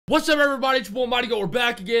What's up, everybody? It's your boy Mighty Goat. We're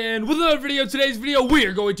back again with another video. Today's video, we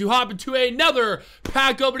are going to hop into another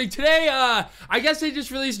pack opening. Today, I guess they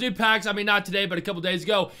just released new packs. I mean, not today, but a couple days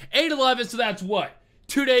ago. 8/11, so that's what?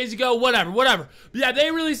 2 days ago? Whatever. But yeah,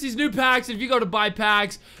 they released these new packs, and if you go to buy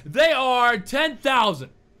packs, they are 10,000.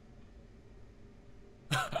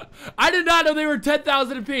 I did not know they were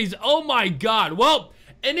 10,000 apiece. Oh my god. Well,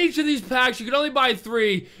 in each of these packs, you can only buy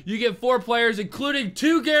 3. You get 4 players, including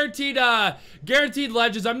 2 guaranteed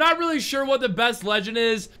legends. I'm not really sure what the best legend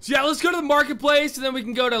is. So yeah, let's go to the marketplace, and then we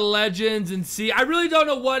can go to legends and see. I really don't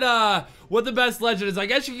know what the best legend is. I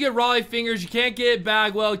guess you can get Raleigh Fingers. You can't get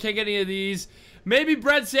Bagwell. Can't get any of these. Maybe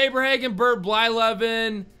Brett Saberhagen, Burt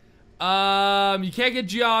Blyleven. You can't get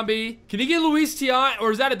Giambi. Can you get Luis Tiant?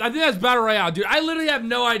 Or is that it? I think that's Battle Royale, dude. I literally have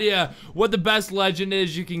no idea what the best legend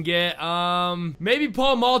is you can get. Maybe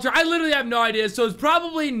Paul Malter. I literally have no idea. So it's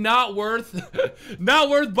probably not worth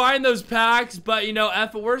buying those packs. But you know,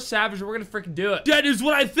 F it, we're savage. We're gonna freaking do it. Yeah, dudes,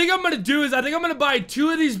 what I think I'm gonna do is I think I'm gonna buy 2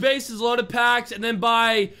 of these bases loaded packs and then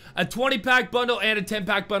buy a 20-pack bundle and a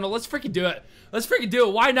 10-pack bundle. Let's freaking do it. Let's freaking do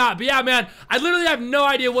it. Why not? But yeah, man, I literally have no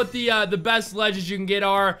idea what the best legends you can get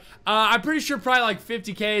are. I'm pretty sure probably like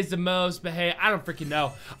 50K is the most, but hey, I don't freaking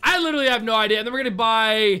know. I literally have no idea. And then we're going to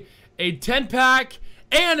buy a 10-pack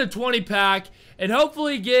and a 20-pack and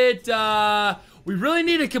hopefully get... we really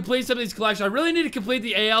need to complete some of these collections. I really need to complete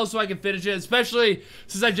the AL so I can finish it, especially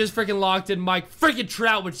since I just freaking locked in Mike freaking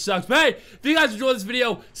Trout, which sucks. But hey, if you guys enjoyed this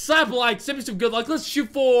video, slap a like, send me some good luck. Let's shoot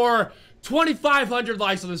for 2,500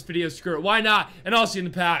 likes on this video. Screw it. Why not? And I'll see you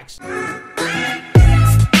in the packs.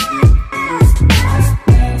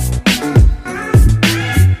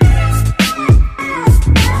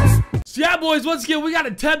 So yeah, boys, once again, we got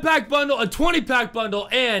a 10-pack bundle, a 20-pack bundle,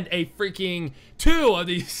 and a freaking 2 of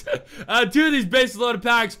these base loaded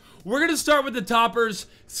packs. We're gonna start with the toppers,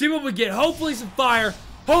 see what we get. Hopefully some fire.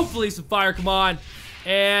 Hopefully some fire. Come on.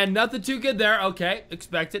 And nothing too good there. Okay,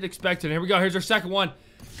 expected. Here we go. Here's our second one.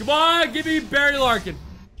 Come on, give me Barry Larkin.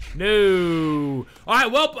 No. All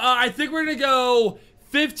right, well, I think we're going to go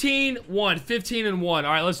 15-1. 15 and 1.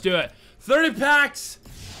 All right, let's do it. 30 packs,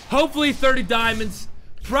 hopefully 30 diamonds.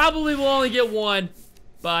 Probably we'll only get 1,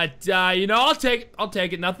 but, you know, I'll take it. I'll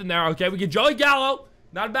take it. Nothing there. Okay, we get Joey Gallo.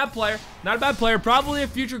 Not a bad player. Not a bad player. Probably a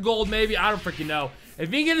future gold, maybe. I don't freaking know. If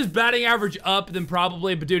he can get his batting average up, then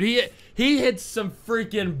probably. But, dude, he hits some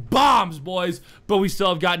freaking bombs, boys. But we still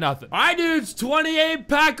have got nothing. All right, dudes. 28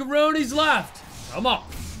 packaroonies left. Come on.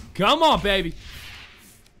 Come on, baby.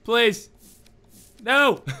 Please.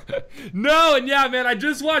 No. No. And, yeah, man, I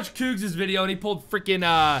just watched Cougs' video, and he pulled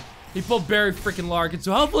freaking, he pulled Barry freaking Larkin.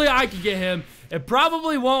 So, hopefully, I can get him. It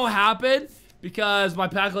probably won't happen, because my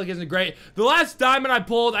pack luck isn't great. The last diamond I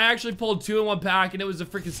pulled, I actually pulled 2 in 1 pack, and it was a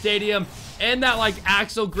freaking stadium and that, like,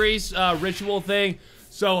 axle grease ritual thing.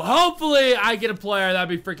 So, hopefully, I get a player. That'd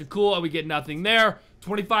be freaking cool, and we get nothing there.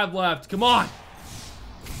 25 left. Come on.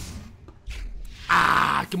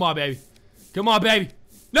 Ah, come on, baby. Come on, baby.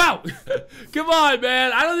 No. Come on,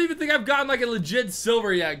 man. I don't even think I've gotten, like, a legit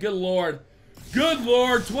silver yet. Good lord. Good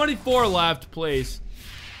lord. 24 left, please.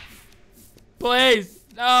 Please.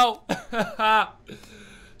 No.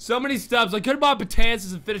 So many stubs. I could have bought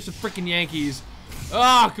Betances and finished the freaking Yankees.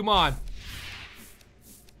 Oh, come on.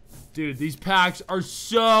 Dude, these packs are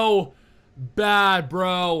so bad,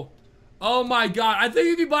 bro. Oh my god. I think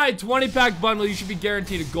if you buy a 20-pack bundle, you should be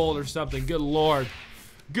guaranteed a gold or something. Good lord.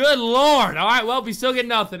 Good lord. All right, well, we still get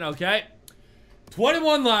nothing, okay?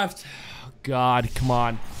 21 left. Oh, god, come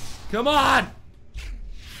on. Come on.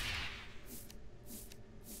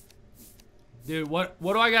 Dude, what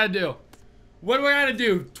do I gotta do? What do I gotta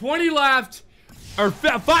do? 20 left, or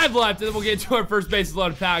 5 left, and then we'll get to our first bases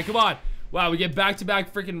loaded pack. Come on. Wow, we get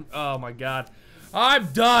back-to-back freaking, oh my god.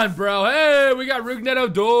 I'm done, bro. Hey, we got Rougned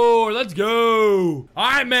Odor. Let's go. All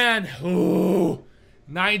right, man. Ooh,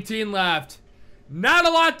 19 left. Not a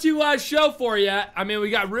lot to show for yet. I mean, we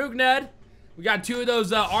got Rougned. We got 2 of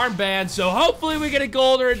those armbands, so hopefully we get a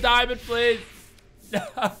gold or a diamond, please.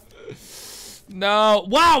 No.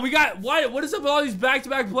 Wow, we got... What is up with all these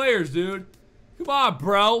back-to-back players, dude? Come on,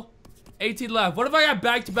 bro. 18 left. What if I got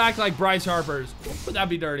back-to-back like Bryce Harper's? That'd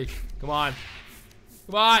be dirty. Come on.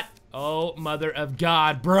 Come on. Oh, mother of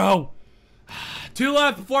God, bro. 2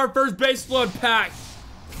 left before our first base load pack.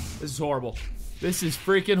 This is horrible. This is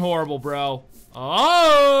freaking horrible, bro.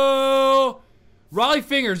 Oh! Raleigh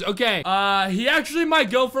Fingers. Okay. He actually might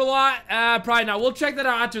go for a lot. Probably not. We'll check that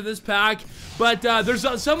out after this pack. But there's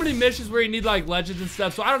so many missions where you need like legends and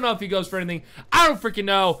stuff, so I don't know if he goes for anything. I don't freaking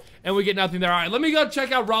know, and we get nothing there. All right, let me go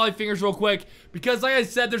check out Raleigh Fingers real quick, because like I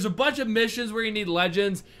said, there's a bunch of missions where you need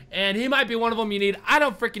legends, and he might be one of them you need. I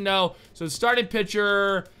don't freaking know. So starting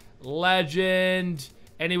pitcher, Legend.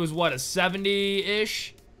 And he was, what, a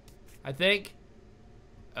 70-ish? I think.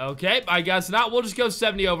 Okay, I guess not. We'll just go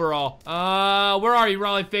 70 overall. Where are you,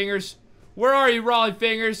 Raleigh Fingers? Where are you, Raleigh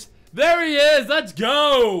Fingers? There he is. Let's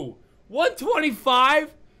go.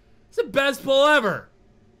 125? It's the best pull ever.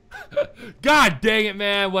 God dang it,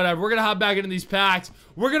 man. Whatever. We're going to hop back into these packs.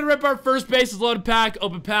 We're going to rip our first bases loaded pack,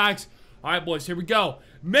 open packs. All right, boys, here we go.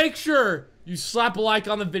 Make sure you slap a like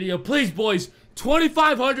on the video. Please, boys,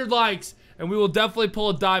 2,500 likes, and we will definitely pull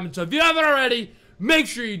a diamond. So if you haven't already, make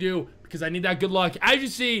sure you do, because I need that good luck. As you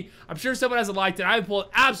see, I'm sure someone hasn't liked it. I haven't pulled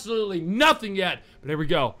absolutely nothing yet, but here we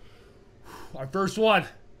go. Our first one.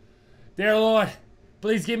 Dear Lord,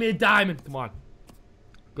 please give me a diamond. Come on.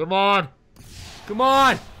 Come on. Come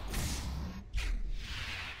on.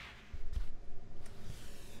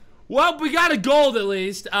 Well, we got a gold at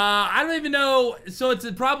least. I don't even know. So it's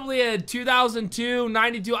probably a 2002,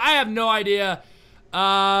 92. I have no idea.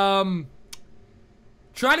 Try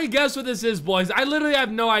to guess what this is, boys. I literally have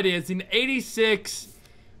no idea. It's an 86.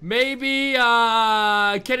 Maybe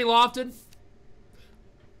Kenny Lofton.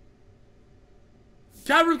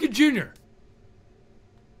 Cal Ripken Jr.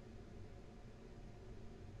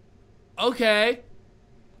 Okay.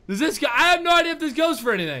 Does this guy? I have no idea if this goes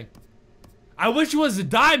for anything. I wish it was a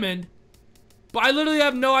diamond, but I literally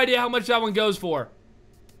have no idea how much that one goes for.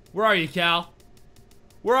 Where are you, Cal?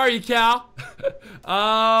 Where are you, Cal? Did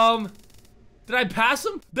I pass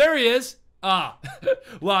him? There he is. Ah.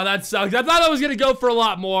 Wow, that sucks. I thought I was going to go for a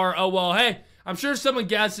lot more. Oh, well, hey. I'm sure someone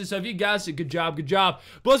guessed it, so if you guessed it, good job, good job.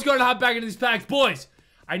 But let's go ahead and hop back into these packs. Boys,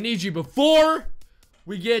 I need you before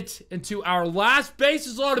we get into our last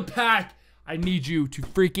bases loaded pack. I need you to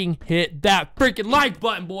freaking hit that freaking like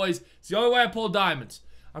button, boys. It's the only way I pull diamonds.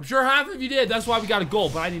 I'm sure half of you did. That's why we got a goal,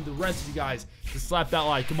 but I need the rest of you guys to slap that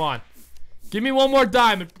like. Come on. Give me one more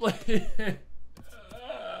diamond, please.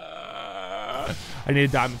 I need a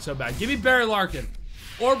diamond so bad. Give me Barry Larkin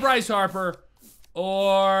or Bryce Harper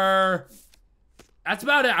or... That's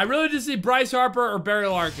about it. I really just see Bryce Harper or Barry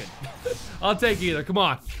Larkin. I'll take either. Come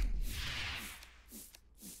on.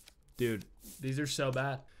 Dude, these are so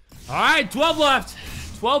bad. All right, 12 left.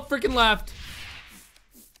 12 freaking left.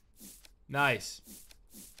 Nice.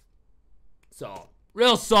 Solid.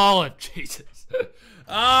 Real solid. Jesus.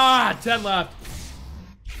 10 left.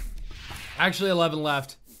 Actually, 11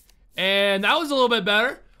 left. And that was a little bit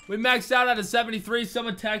better. We maxed out at a 73.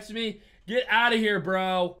 Someone texted me. Get out of here,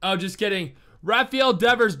 bro. Oh, just kidding. Rafael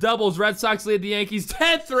Devers doubles. Red Sox lead the Yankees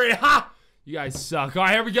 10-3. Ha! You guys suck. All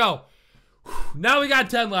right, here we go. Now we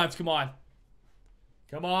got 10 left. Come on.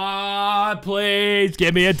 Come on, please.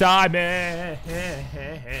 Give me a diamond.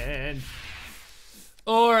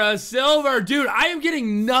 Or a silver. Dude, I am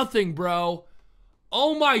getting nothing, bro.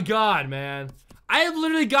 Oh, my God, man. I have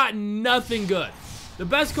literally gotten nothing good. The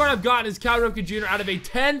best card I've gotten is Cal Ripken Jr. out of a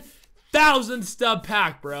 10,000 stub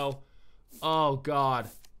pack, bro. Oh, God.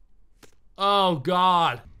 Oh,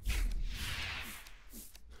 God.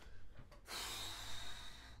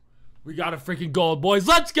 We got a freaking gold, boys.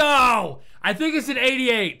 Let's go! I think it's an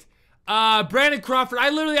 88. Brandon Crawford. I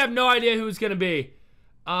literally have no idea who it's going to be.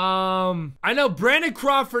 I know Brandon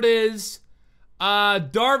Crawford is.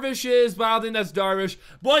 Darvish is, but I don't think that's Darvish.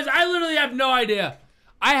 Boys, I literally have no idea.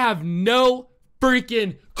 I have no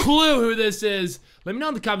freaking clue who this is. Let me know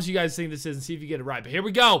in the comments who you guys think this is and see if you get it right. But here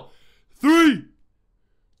we go. 3,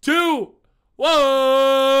 2,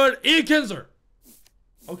 1. Ian Kinsler.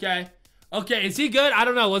 Okay. Okay, is he good? I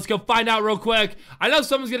don't know. Let's go find out real quick. I know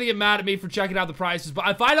someone's gonna get mad at me for checking out the prices, but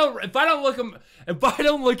if I don't look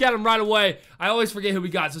at him right away, I always forget who we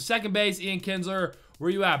got. So second base, Ian Kinsler. Where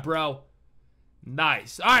you at, bro?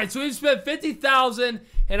 Nice. All right, so we've spent 50,000,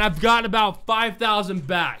 and I've gotten about 5,000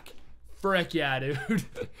 back. Frick yeah, dude.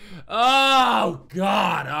 Oh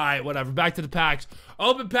God. All right, whatever. Back to the packs.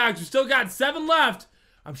 Open packs. We still got 7 left.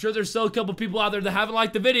 I'm sure there's still a couple people out there that haven't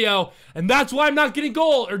liked the video, and that's why I'm not getting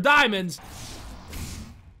gold or diamonds.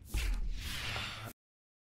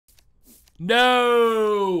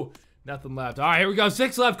 No. Nothing left. All right, here we go.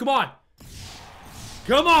 6 left. Come on.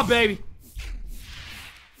 Come on, baby.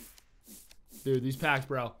 Dude, these packs,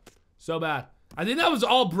 bro. So bad. I think that was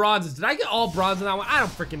all bronzes. Did I get all bronze in that one? I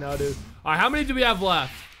don't freaking know, dude. All right, how many do we have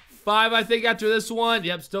left? 5, I think, after this one.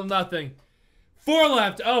 Yep, still nothing. 4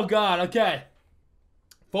 left. Oh, God. Okay.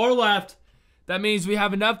 4 left. That means we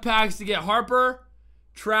have enough packs to get Harper,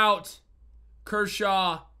 Trout,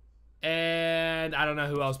 Kershaw, and I don't know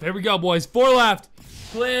who else. But here we go, boys. 4 left.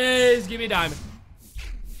 Please give me a diamond.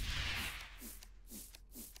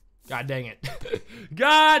 God dang it.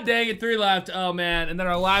 God dang it. 3 left. Oh, man. And then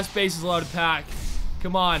our last base is loaded pack.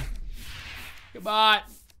 Come on. Come on.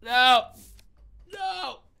 No.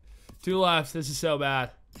 No. 2 left. This is so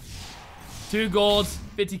bad. 2 golds.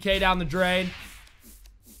 50K down the drain.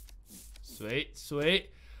 Sweet, sweet.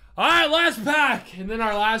 All right, last pack. And then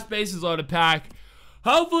our last bases loaded pack.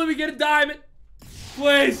 Hopefully we get a diamond.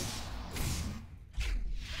 Please.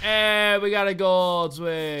 And we got a gold.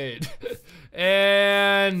 Sweet.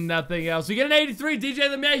 And nothing else. We get an 83. DJ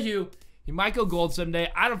LeMahieu. He might go gold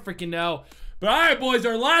someday. I don't freaking know. But all right, boys.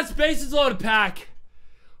 Our last bases loaded pack.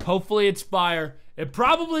 Hopefully it's fire. It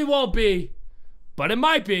probably won't be. But it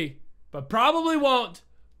might be. But probably won't.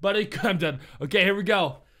 But it, I'm done. Okay, here we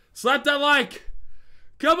go. Slap that like.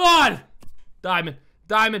 Come on. Diamond.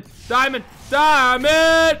 Diamond. Diamond.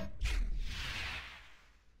 Diamond.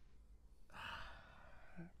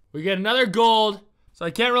 We get another gold. So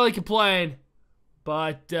I can't really complain.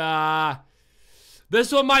 But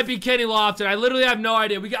this one might be Kenny Lofton. I literally have no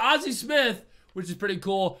idea. We got Ozzie Smith, which is pretty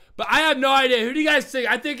cool. But I have no idea. Who do you guys think?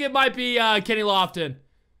 I think it might be Kenny Lofton.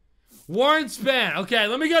 Warren Span. Okay,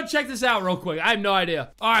 let me go check this out real quick. I have no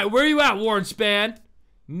idea. All right, where are you at, Warren Span?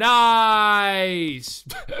 Nice.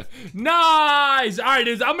 Nice. All right,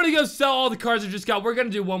 dudes. I'm going to go sell all the cards I just got. We're going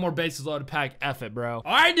to do one more bases loaded pack. F it, bro.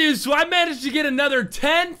 All right, dudes. So I managed to get another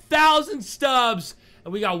 10,000 stubs.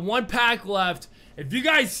 And we got 1 pack left. If you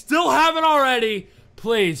guys still haven't already,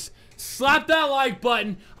 please slap that like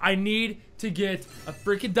button. I need to get a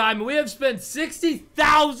freaking diamond. We have spent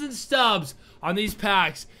 60,000 stubs on these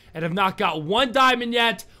packs and have not got 1 diamond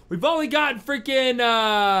yet. We've only gotten freaking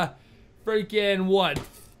what?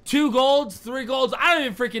 2 golds? 3 golds? I don't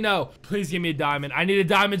even freaking know. Please give me a diamond. I need a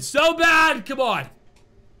diamond so bad. Come on.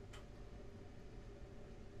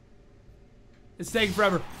 It's taking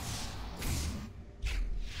forever.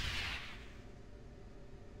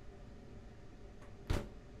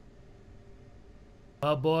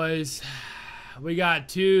 Well, boys, we got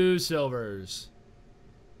 2 silvers.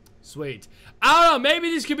 Sweet. I don't know. Maybe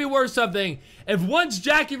this could be worth something. If one's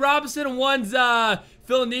Jackie Robinson and one's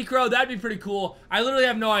Phil Necro, that'd be pretty cool. I literally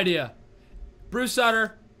have no idea. Bruce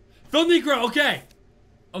Sutter. Phil Necro. Okay.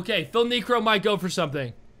 Okay. Phil Necro might go for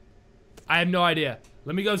something. I have no idea.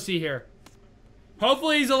 Let me go see here.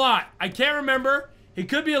 Hopefully he's a lot. I can't remember. He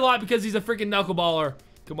could be a lot because he's a freaking knuckleballer.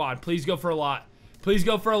 Come on. Please go for a lot. Please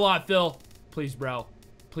go for a lot, Phil. Please, bro.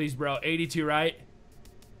 Please, bro. 82, right?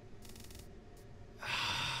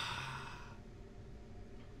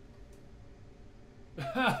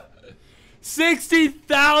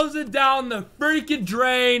 $60,000 down the freaking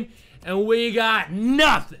drain, and we got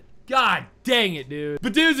nothing. God dang it, dude.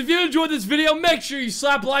 But dudes, if you enjoyed this video, make sure you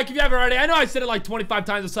slap a like if you haven't already. I know I said it like 25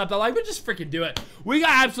 times to slap that like, but just freaking do it. We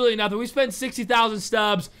got absolutely nothing. We spent 60,000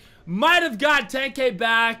 stubs. Might have got 10K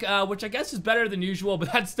back, which I guess is better than usual,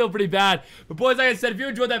 but that's still pretty bad. But boys, like I said, if you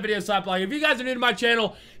enjoyed that video, slap a like. If you guys are new to my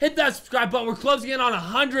channel, hit that subscribe button. We're closing in on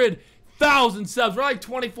 100,000 subs. We're like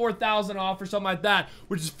 24,000 off or something like that,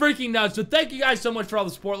 which is freaking nuts. So thank you guys so much for all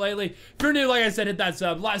the support lately. If you're new, like I said, hit that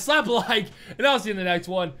sub, slap a like, and I'll see you in the next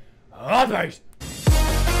one. Peace.